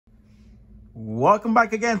Welcome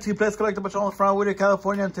back again to Playdays Collectibles channel from Whittier,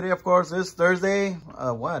 California. And today, of course, is Thursday,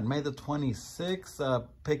 May the 26th.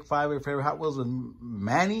 Pick 5 of your favorite Hot Wheels with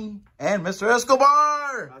Manny and Mr.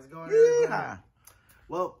 Escobar. How's it going, everybody?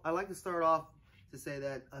 Well, I'd like to start off to say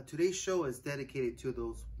that today's show is dedicated to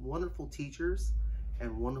those wonderful teachers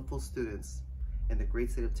and wonderful students in the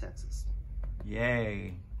great state of Texas.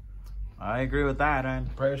 Yay. I agree with that,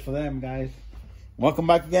 and prayers for them, guys. Welcome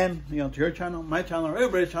back again, to your channel, my channel,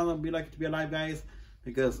 everybody's channel. Be lucky to be alive, guys,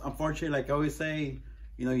 because unfortunately, like I always say,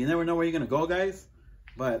 you never know where you're gonna go, guys.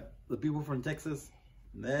 But the people from Texas,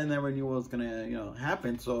 they never knew what was gonna,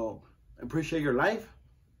 happen. So appreciate your life.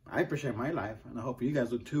 I appreciate my life, and I hope you guys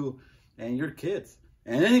do too, and your kids,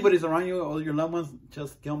 and anybody's around you, all your loved ones.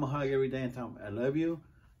 Just give them a hug every day and tell them I love you,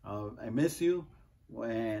 I miss you,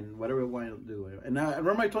 and whatever you want to do. And I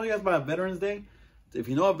remember I told you guys about Veterans Day. If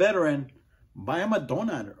you know a veteran, buy them a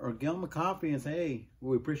donut or give them a coffee and say, hey,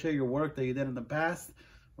 we appreciate your work that you did in the past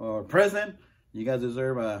or present. You guys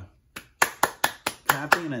deserve a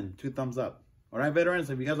clapping and 2 thumbs up. All right, veterans,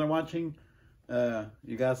 if you guys are watching,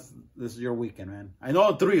 you guys, this is your weekend, man. I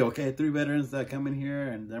know 3, okay? 3 veterans that come in here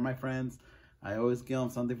and they're my friends. I always give them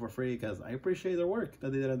something for free because I appreciate their work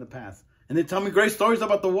that they did in the past. And they tell me great stories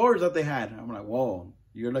about the wars that they had. I'm like, whoa,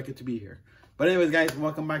 you're lucky to be here. But anyways, guys,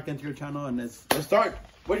 welcome back into your channel, and let's start.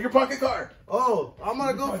 What's your pocket card? Oh, I'm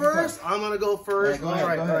gonna go first. I'm gonna go first. All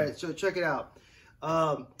right. So check it out.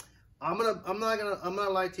 I'm not gonna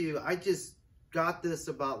lie to you. I just got this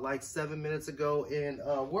about like 7 minutes ago in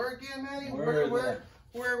where again, Manny? Where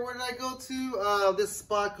did I go to? This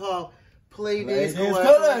spot called Playdays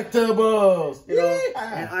Collectibles.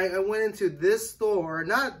 And I went into this store,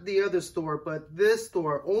 not the other store, but this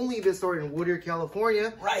store, only this store in Whittier,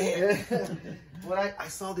 California. Right here. When I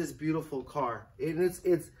saw this beautiful car, and it's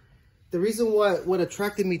the reason what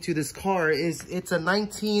attracted me to this car is it's a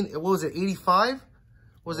 85?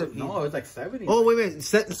 Was it? No, it's like 70. Oh, wait.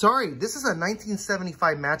 Sorry, this is a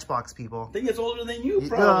 1975 Matchbox, people. I think it's older than you,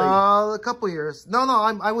 probably. A couple years. No,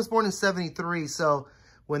 I was born in 73, so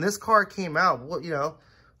when this car came out,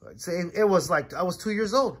 it was like I was 2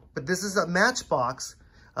 years old. But this is a Matchbox,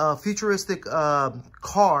 futuristic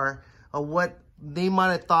car. What they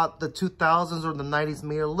might have thought the 2000s or the 90s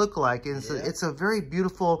made it look like. And it's a very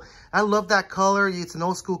beautiful, I love that color. It's an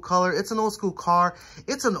old school color. It's an old school car.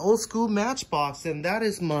 It's an old school Matchbox. And that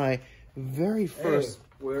is my very first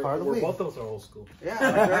car to win. Both of us are old school. Yeah,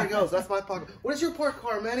 there it goes. That's my pocket. What is your parked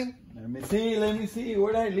car, Manny? Let me see.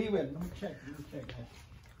 Where did I leave it? Let me check.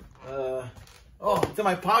 Oh, it's in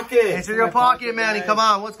my pocket. It's in your pocket, Manny. Guys. Come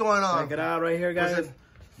on. What's going on? Check it out right here, guys.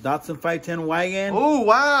 Datsun 510 wagon. Oh,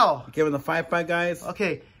 wow. Giving the 5-pack, guys.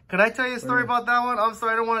 Okay. Can I tell you a story about that one? I'm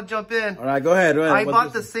sorry, I don't want to jump in. All right, go ahead. I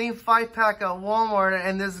bought the same 5-pack at Walmart,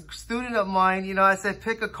 and this student of mine, I said,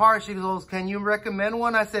 pick a car. She goes, can you recommend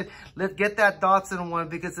one? I said, let's get that Datsun one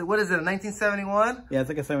because, what is it, a 1971? Yeah, it's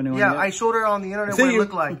like a 71. Yeah, I showed her on the internet what it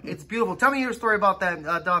looked like. It's beautiful. Tell me your story about that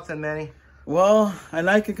Datsun, Manny. Well, I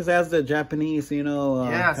like it because it has the Japanese,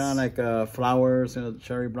 yes. kind of like flowers,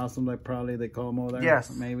 cherry blossoms, like probably they call them over there. Yes.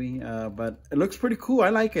 Maybe. But it looks pretty cool. I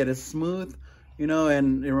like it. It's smooth,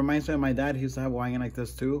 and it reminds me of my dad. He used to have a wagon like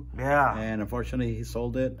this too. Yeah. And unfortunately, he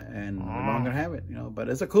sold it and no longer have it, But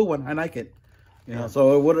it's a cool one. I like it.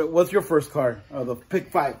 So what's your first car? The pick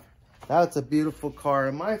 5. That's a beautiful car.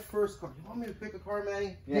 And my first car. You want me to pick a car,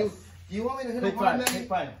 Manny? Yes. Do you want me to hit him hard, Manny? Pick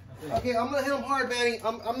 5. Okay, I'm gonna hit him hard, Manny.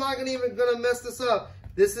 I'm not even gonna mess this up.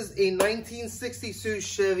 This is a 1962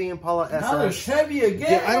 Chevy Impala SS. Another Chevy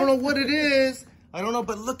again. Yeah, I don't know what it is. I don't know,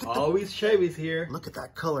 but look at always Chevys here. Look at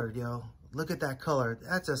that color, yo. Look at that color.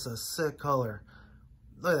 That's just a sick color.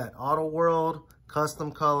 Look at that Auto World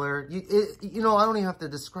custom color. I don't even have to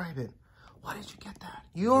describe it. Why did you get that?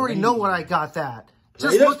 You already know what I got that.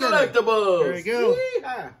 Just look at it. There you go.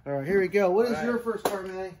 Yeah. All right, here we go. What is your first car,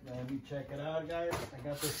 Manny? Let me check it out, guys. I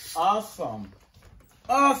got this awesome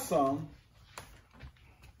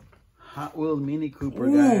Hot Wheels Mini Cooper,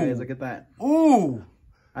 guys. Look at that. Ooh.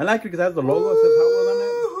 I like it because it has the logo. It says Hot Wheels on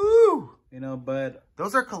it. But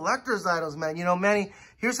those are collector's items, man. Manny,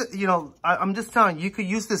 here's I'm just telling you, you could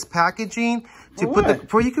use this packaging to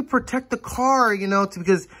you could protect the car,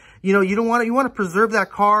 because you want to preserve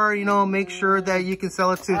that car, make sure that you can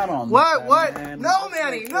sell it to. What? Man. No,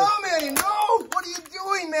 Manny. No. What are you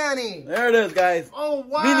doing, Manny? There it is, guys. Oh,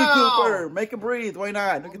 wow. Mini Cooper. Make it breathe. Why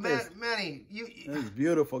not? Look at this. Manny, this is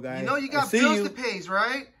beautiful, guys. You got bills to pay,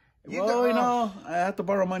 right? I have to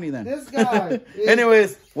borrow money then. This guy.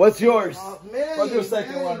 Anyways, what's yours? Manny, what's your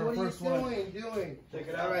second one or what first are you one? doing? Check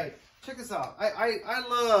it out. All right, check this out. I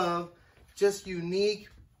love just unique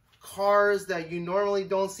cars that you normally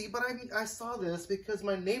don't see, but I saw this because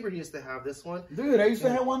my neighbor used to have this one. Dude, I used to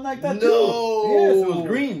have one like that no. too. Yes, it was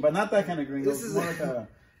green, but not that kind of green. This it was is more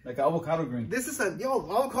like an avocado green. This is a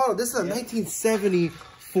avocado. This is a 1970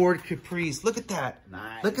 Ford Caprice. Look at that.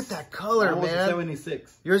 Nice. Look at that color, man.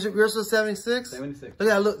 76. Yours was 76? 76. Look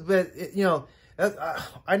at that. Look, but you know,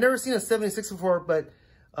 I never seen a 76 before, but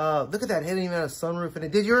look at that. It didn't even have a sunroof in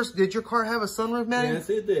it. Did your car have a sunroof, man? Yes,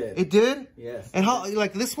 it did. It did? Yes. And how,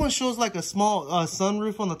 like, this one shows like a small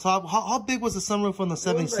sunroof on the top. How big was the sunroof on the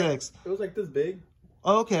 76? It was like this big.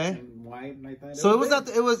 Oh, okay. And white like that. So it was not.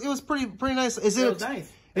 It was pretty nice. It was nice.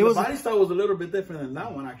 And the body style was a little bit different than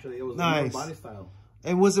that one. Actually, it was nice. A body style.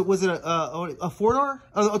 And was it a 4-door?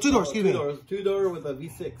 Oh, 2-door. Excuse me. 2-door with a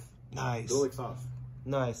V6. Nice. Dual exhaust.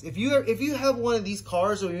 Nice. If you have one of these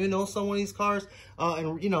cars, or you know someone of these cars,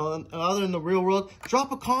 and you know other in the real world,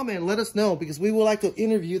 drop a comment and let us know, because we would like to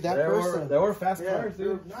interview that person. They were fast cars,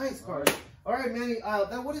 dude. Nice cars. All right, Manny.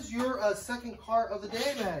 Now, what is your second car of the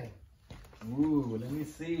day, Manny? Ooh, let me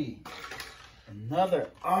see. Another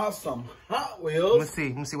awesome Hot Wheels.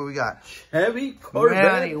 Let me see what we got. Chevy Corvette.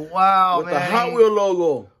 Manny, wow, with the Hot Wheel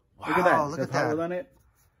logo. Wow, look at that. Look at Hot that. Wheels on it.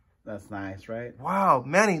 That's nice, right? Wow,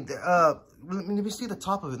 Manny. Let me see the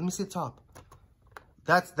top of it. Let me see the top.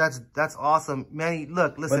 That's awesome, Manny.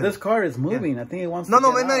 Look, listen. But this car is moving. Yeah. I think it wants. No,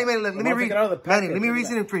 Manny. Let me read. Manny, let me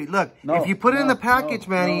reason it for you. Look, if you put it in the package,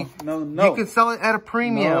 Manny, you can sell it at a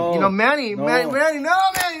premium. You know, Manny, Manny,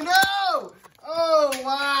 no. Oh,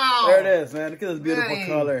 wow. There it is, man. Look at this beautiful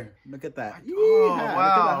color. Look at that. Oh, wow. Look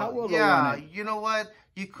at the Hot Wheels on it. You know what?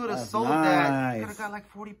 You could have sold that. You could have got like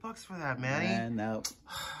 $40 for that, Manny. Man, no.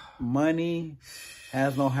 Money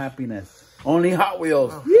has no happiness. Only Hot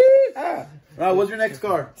Wheels. Yeah. Right, what's your next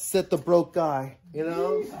car? Set the broke guy. You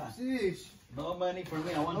know? Sheesh. No money for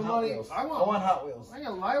me. I want no Hot money. Wheels. I want Hot Wheels.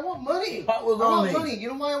 I want money. Hot Wheels I want only. money. You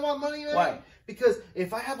know why I want money, man? Why? Because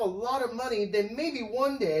if I have a lot of money, then maybe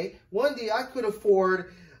one day I could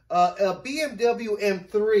afford a BMW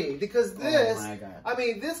M3. Because this, oh my God. I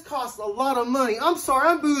mean, this costs a lot of money. I'm sorry,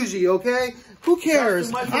 I'm bougie, okay? Who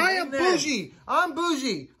cares? I am bougie. I'm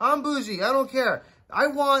bougie. I don't care. I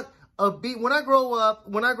want when I grow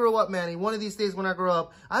up, Manny, one of these days when I grow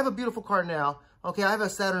up, I have a beautiful car now. Okay, I have a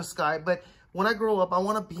Saturn Sky, but when I grow up, I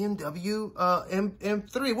want a BMW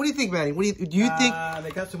M3. What do you think, Manny? Do you think?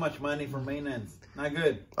 They cost too much money for maintenance. Not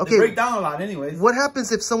good. Okay. They break down a lot anyways. What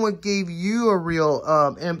happens if someone gave you a real,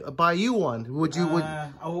 buy you one? Would you?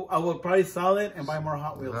 I would probably sell it and buy more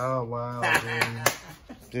Hot Wheels. Oh, wow,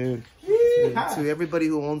 dude. To everybody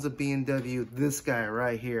who owns a BMW, this guy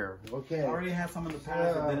right here. Okay. I already have some in the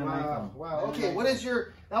past that didn't like them. Wow. Okay,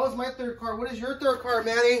 that was my third car. What is your third car,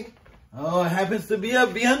 Manny? Oh, it happens to be a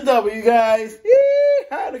BMW, guys.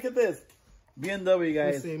 Yee-haw, look at this. BMW,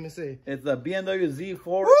 guys. Let me see. It's a BMW Z4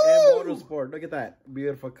 M Motorsport. Look at that.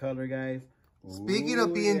 Beautiful color, guys. Speaking of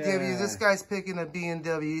BMW, this guy's picking a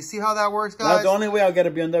BMW. You see how that works, guys? Now, the only way I'll get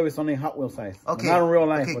a BMW is only Hot Wheel size. Okay. Not in real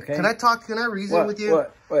life, okay? Can I reason with you?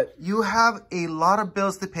 What? You have a lot of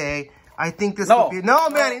bills to pay. I think this would be... No,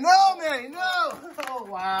 Manny. No. Oh,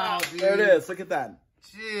 wow, dude. There it is. Look at that.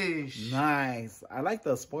 Jeez. Nice. I like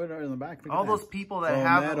the spoiler in the back. All those people that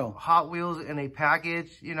have Hot Wheels in a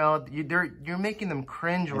package, you know, you're making them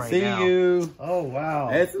cringe right now. See you. Oh, wow.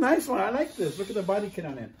 It's a nice one. I like this. Look at the body kit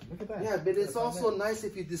on it. Look at that. Yeah, but it's also nice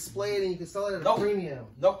if you display it and you can sell it at a premium.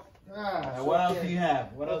 Nope. What else do you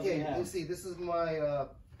have? What else do you have? Let me see. This is my,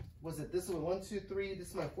 this is 1, 2, 3. This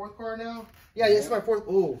is my fourth car now? Yeah, this is my fourth.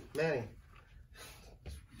 Oh, Manny.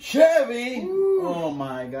 Chevy! Ooh. Oh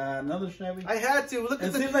my God, another Chevy. I had to. Look at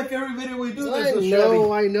it seems like every video we do this is a Chevy.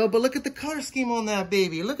 I know, but look at the color scheme on that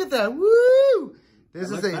baby. Look at that. Woo! This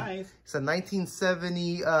is nice. It's a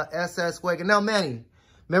 1970 SS wagon. Now, Manny,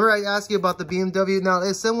 remember I asked you about the BMW? Now,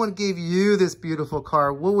 if someone gave you this beautiful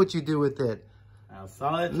car, what would you do with it? I'll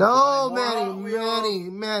sell it. No, Manny.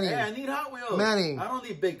 Hey, I need Hot Wheels. Manny. I don't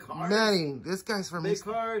need big cars. Manny, this guy's from big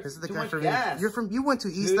cars. This is the Too guy much from gas. You went to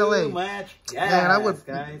East LA. Too much gas,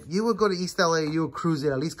 man, you would go to East LA, you would cruise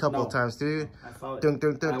it at least a couple of times, dude. I saw it.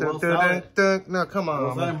 No, come on.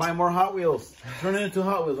 I'll sell it and buy more Hot Wheels. Turn it into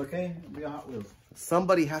Hot Wheels, okay? Be a Hot Wheels.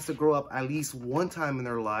 Somebody has to grow up at least one time in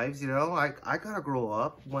their lives, you know? I gotta grow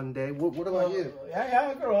up one day. What about you?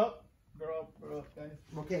 Yeah, I grow up. Grow up, guys.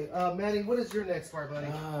 Okay, Manny, what is your next car, buddy?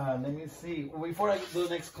 Let me see. Before I do the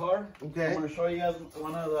next car, okay, I'm gonna show you guys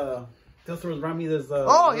one of the customers brought me this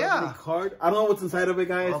card. I don't know what's inside of it,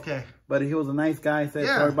 guys. Okay. But he was a nice guy. Said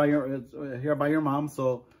sorry by your mom.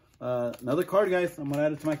 So another card, guys. I'm gonna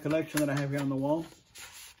add it to my collection that I have here on the wall.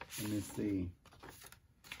 Let me see.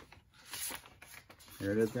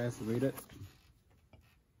 Here it is, guys. Read it.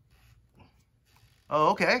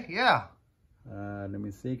 Oh, okay. Yeah. Let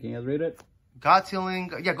me see. Can you guys read it? God's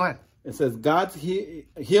healing. Yeah, go ahead. It says God's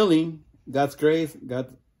healing, God's grace,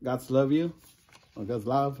 God's love you, or God's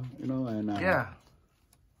love, you know, and yeah.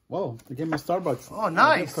 Whoa, they gave me a Starbucks. Oh,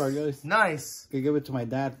 nice. Card, guys. Nice. Can give it to my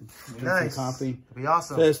dad. Nice. Some coffee. It'd be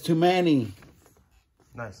awesome. It says to Manny.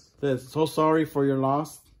 Nice. It says, so sorry for your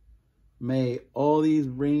loss. May all these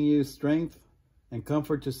bring you strength and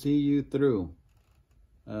comfort to see you through.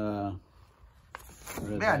 Yeah,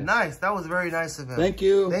 nice. That was very nice of him. Thank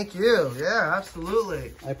you. Thank you. Yeah,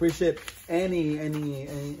 absolutely. I appreciate any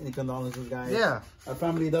condolences, guys. Yeah. Our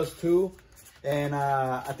family does too. And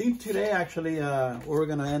I think today, actually, we're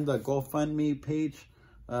going to end the GoFundMe page.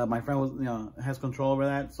 My friend was, has control over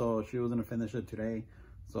that, so she was going to finish it today.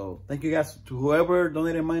 So thank you guys to whoever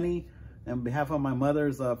donated money on behalf of my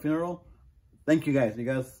mother's funeral. Thank you guys. You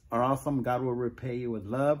guys are awesome. God will repay you with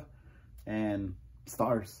love and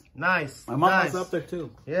stars. Nice. My mom was up there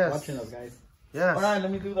too. Yes. Watching us, guys. Yes. All right,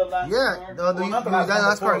 let me do the last card. Not the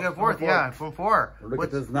last card. Get fourth. Yeah, from 4. Look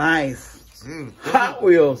at this nice. Dude. Hot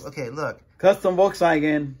Wheels. Okay, look. Custom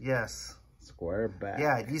Volkswagen. Yes. Square back.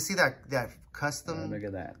 Yeah, you see that custom? Look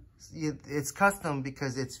at that. It's custom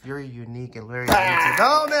because it's very unique and very limited.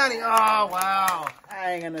 Oh, Manny. Oh, wow.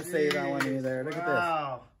 I ain't going to say that one either. Look at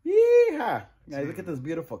this. Yeehaw. Guys, look at this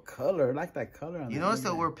beautiful color. I like that color. You notice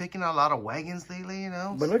that we're picking out a lot of wagons lately, you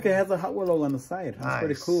know? But look, it has a Hot Wheel logo on the side. That's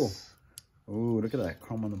pretty cool. Ooh, look at that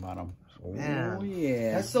chrome on the bottom. Oh,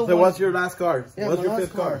 yeah. That's so what's your last card? Yeah, what's your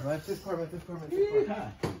fifth card? My fifth card.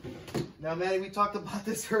 Now, Manny, we talked about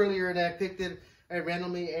this earlier, and I picked it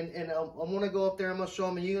randomly, and I'm going to go up there. I'm going to show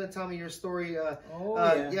them, and you're going to tell me your story.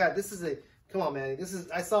 Yeah, this is a... Come on, Manny.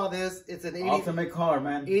 I saw this. It's an ultimate car,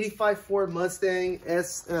 man. 85 Ford Mustang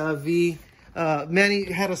SV.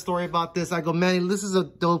 Manny had a story about this. I go, Manny, this is a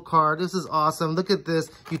dope car. This is awesome. Look at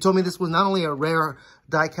this. You told me this was not only a rare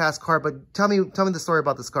die-cast car, but tell me the story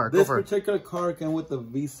about this car. This particular car came with the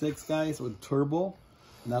V6, guys, with turbo.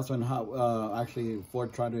 And that's when actually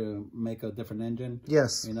Ford tried to make a different engine.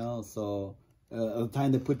 Yes. You know, so at the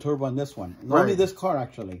time they put turbo on this one. Only this car,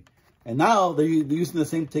 actually. And now they're using the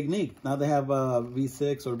same technique. Now they have a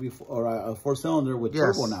V6 or a 4-cylinder with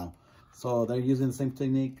turbo now. So they're using the same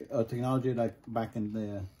technology like back in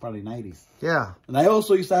the probably 90s. Yeah. And I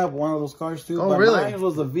also used to have one of those cars too. Oh, really? Mine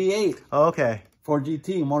was a V8. Oh, okay. Ford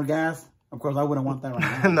GT, more gas. Of course, I wouldn't want that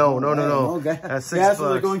right No. now. No gas. That's $6. Gases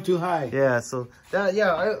are going too high. Yeah. So that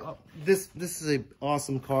this is an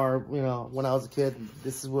awesome car. You know, when I was a kid,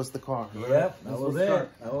 this was the car. Yep. That was it.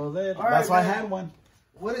 All right, that's why I had one.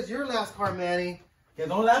 What is your last car, Manny? Okay,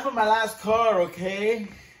 don't laugh at my last car, okay?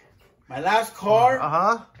 My last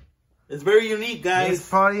car. It's very unique, guys. It's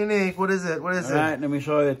probably unique. What is it? All right, let me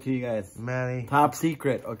show it to you guys. Manny. Top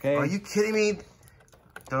secret, okay? Are you kidding me?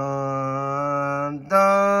 Dun,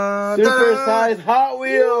 dun, Super size Hot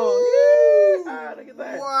Wheels. Yeah, look at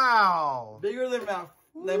that. Wow. Bigger than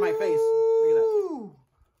my face.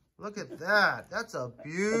 Look at that. That's a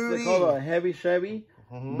beauty. It's called a heavy Chevy.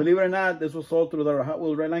 Believe it or not, this was sold through the Hot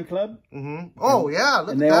Wheels Redline Club. Oh, yeah. Look at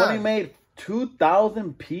that. And they only made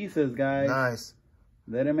 2,000 pieces, guys. Nice.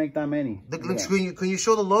 They didn't make that many. Can you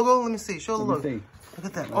show the logo? Let me see. Show the logo. Look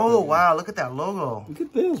at that. Oh, wow. Look at that logo. Look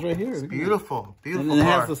at this right here. It's beautiful. Beautiful and it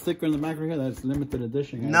car. has the sticker in the back right here. That's limited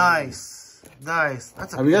edition. Nice. Nice.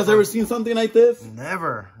 That's Have you guys ever seen something like this?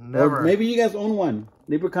 Never. Or maybe you guys own one.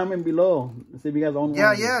 Leave a comment below. See if you guys own one.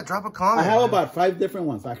 Yeah. Drop a comment. I have about 5 different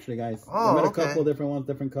ones, actually, guys. Oh, I got a couple different ones,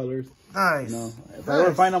 different colors. Nice. You know, if I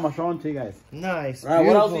ever find them, I'll show them to you guys. Nice. All right,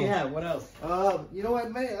 what else do you have? What else? You know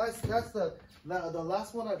what, man? That's the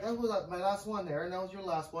last one. That was my last one there, and that was your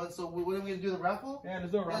last one. So when are we gonna do the raffle? Yeah,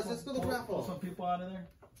 let's do a raffle. Yes, let's do the raffle. Pull some people out of there.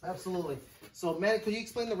 Absolutely. So, Manny, could you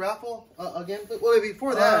explain the raffle again? Well,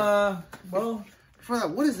 before that. Before that,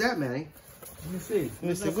 what is that, Manny? Let me see.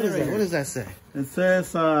 What is that? What does that say? It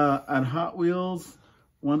says at Hot Wheels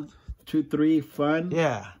 1, 2, 3 Fun.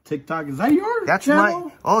 Yeah. TikTok. Is that your That's channel?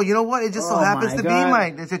 my. Oh, you know what? It just so happens to be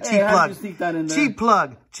mine. It's a cheap plug. Cheap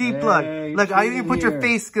plug. Cheap plug. Look, I even put your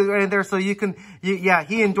face in there so you can. Yeah,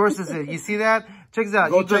 he endorses it. You see that? Check it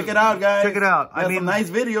out. Go check it out, guys. Check it out. I mean, some nice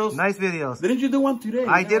videos. Nice videos. Didn't you do one today?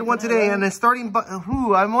 I did one today, and it's starting.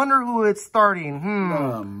 Who? I wonder who it's starting.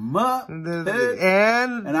 And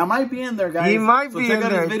I might be in there, guys. He might be in there.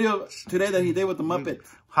 Check out his video today that he did with the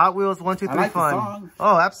Muppets. Hot Wheels 1, 2, 3 like Fun. The song.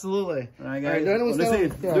 Oh, absolutely. All right, guys. Let's see.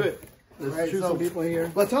 Do it. Let's choose some people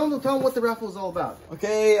here. But tell them what the raffle is all about.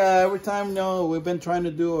 Okay, every time, we've been trying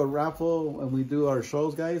to do a raffle when we do our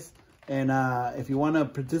shows, guys. And if you want to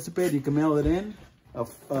participate, you can mail it in.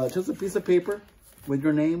 Just a piece of paper with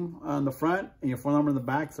your name on the front and your phone number in the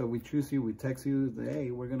back. So we choose you, we text you,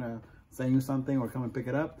 hey, we're send you something or come and pick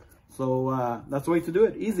it up. So that's the way to do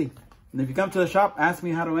it. Easy. And if you come to the shop, ask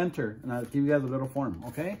me how to enter, and I'll give you guys a little form.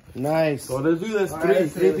 Okay? Nice. So let's do this.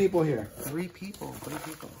 Three people here. 3 people. 3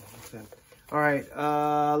 people. Okay. All right.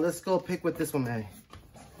 Let's go pick with this one, man.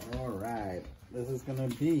 All right. This is gonna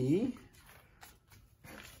be.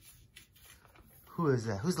 Who is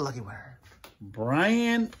that? Who's the lucky winner?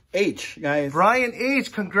 Brian H, guys. Brian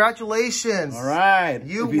H, congratulations. All right. If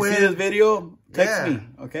you see this video, text me,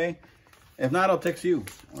 okay? If not, I'll text you.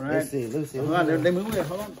 All right. Let's see. Hold on, let me move it.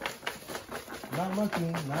 Hold on. Not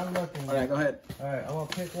looking. All right, go ahead. All right, I'm gonna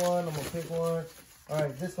pick one. All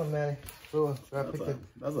right, this one, man. So, Let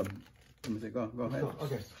me see. Go ahead.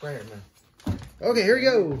 Okay, right here, man. Okay, here we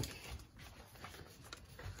go.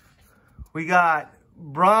 We got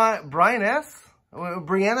Brian S.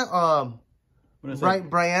 Brianna. What is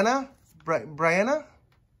Brianna.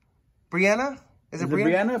 Is it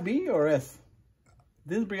Brianna B or S?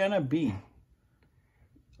 This is Brianna B.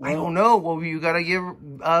 I don't know. Well, you gotta give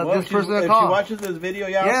this person a call. If she watches this video,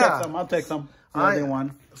 I'll text them. They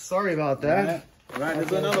won. Sorry about that. All right, let's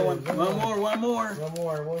do another one. One more.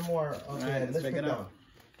 Okay, right, let's pick it up.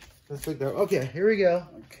 Let's pick that. Okay, here we go.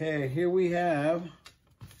 Okay, here we have.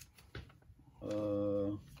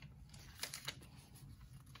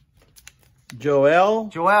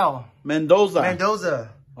 Joel Mendoza.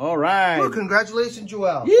 All right. Well, congratulations,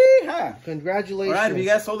 Joel. Yeah. Congratulations. All right, if you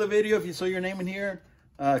guys saw the video, if you saw your name in here,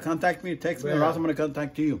 contact me, text me, or else I'm going to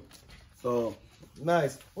contact you. So.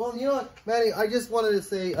 Nice. Well, you know what, Manny, I just wanted to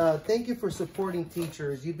say thank you for supporting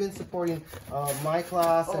teachers. You've been supporting my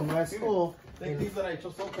class and my school. Take these that I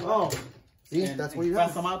just opened. See, that's what you have.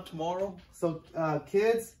 Pass them out tomorrow. So,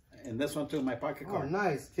 kids. And this one too, my pocket card. Oh,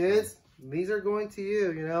 nice. Kids, these are going to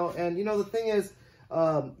you, you know. And, you know, the thing is,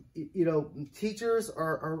 you know, teachers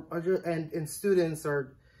and students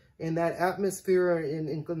are in that atmosphere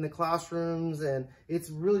in the classrooms, and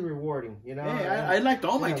it's really rewarding, you know. Hey, I liked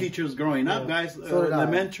all my teachers growing up, guys. So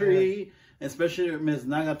elementary, especially Ms.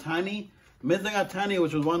 Nagatani. Ms. Nagatani,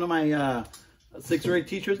 which was one of my 6th grade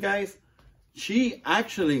teachers, guys. She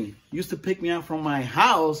actually used to pick me up from my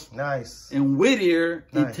house in Whittier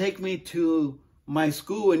and take me to my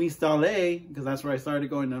school in East LA, because that's where I started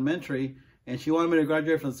going elementary. And she wanted me to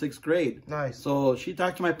graduate from 6th grade. Nice. So she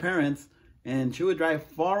talked to my parents, and she would drive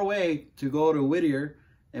far away to go to Whittier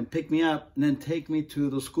and pick me up and then take me to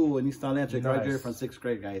the school in East LA to graduate from 6th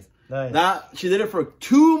grade, guys. Nice. She did it for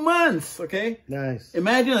 2 months, okay? Nice.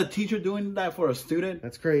 Imagine a teacher doing that for a student.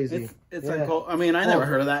 That's crazy. It's like, I mean, I never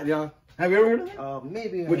heard of that, y'all. Have you ever heard of that?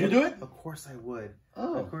 Maybe. Would you do it? Of course I would.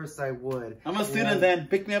 Oh. Of course I would. I'm a student then.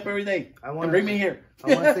 Pick me up every day and bring me here.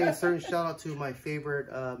 I want to say a certain shout out to my favorite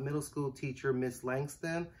middle school teacher, Miss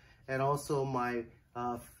Langston, and also my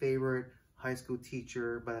favorite high school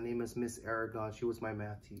teacher by the name of Miss Aragon. She was my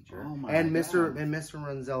math teacher. Oh my and Mr. God. And Mr.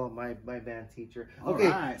 Ranzella, my band teacher. All okay,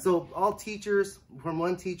 right. So all teachers, from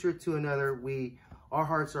one teacher to another, our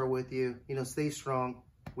hearts are with you. You know, stay strong.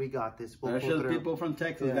 We got this. There's just people from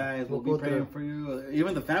Texas, guys. We'll be praying for you.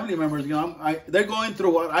 Even the family members, you know, they're going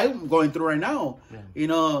through what I'm going through right now. Yeah. You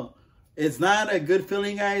know, it's not a good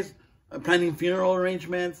feeling, guys. Planning funeral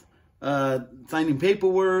arrangements, signing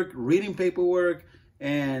paperwork, reading paperwork,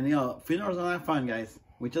 and, you know, funerals are not fun, guys.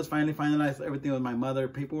 We just finally finalized everything with my mother.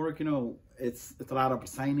 Paperwork, you know, it's a lot of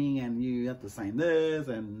signing, and you have to sign this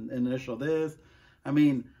and initial this. I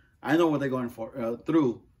mean, I know what they're going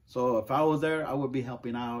through. So if I was there, I would be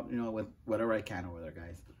helping out, you know, with whatever I can over there,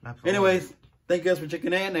 guys. Absolutely. Anyways, thank you guys for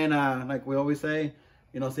checking in. And like we always say,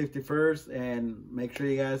 you know, safety first. And make sure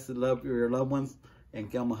you guys love your loved ones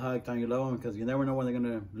and give them a hug, tell them you love them, because you never know when they're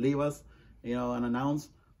going to leave us, you know, unannounced.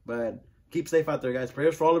 But keep safe out there, guys.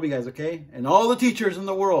 Prayers for all of you guys, okay? And all the teachers in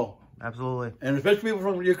the world. Absolutely. And especially people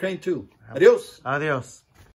from Ukraine, too. Adios. Adios.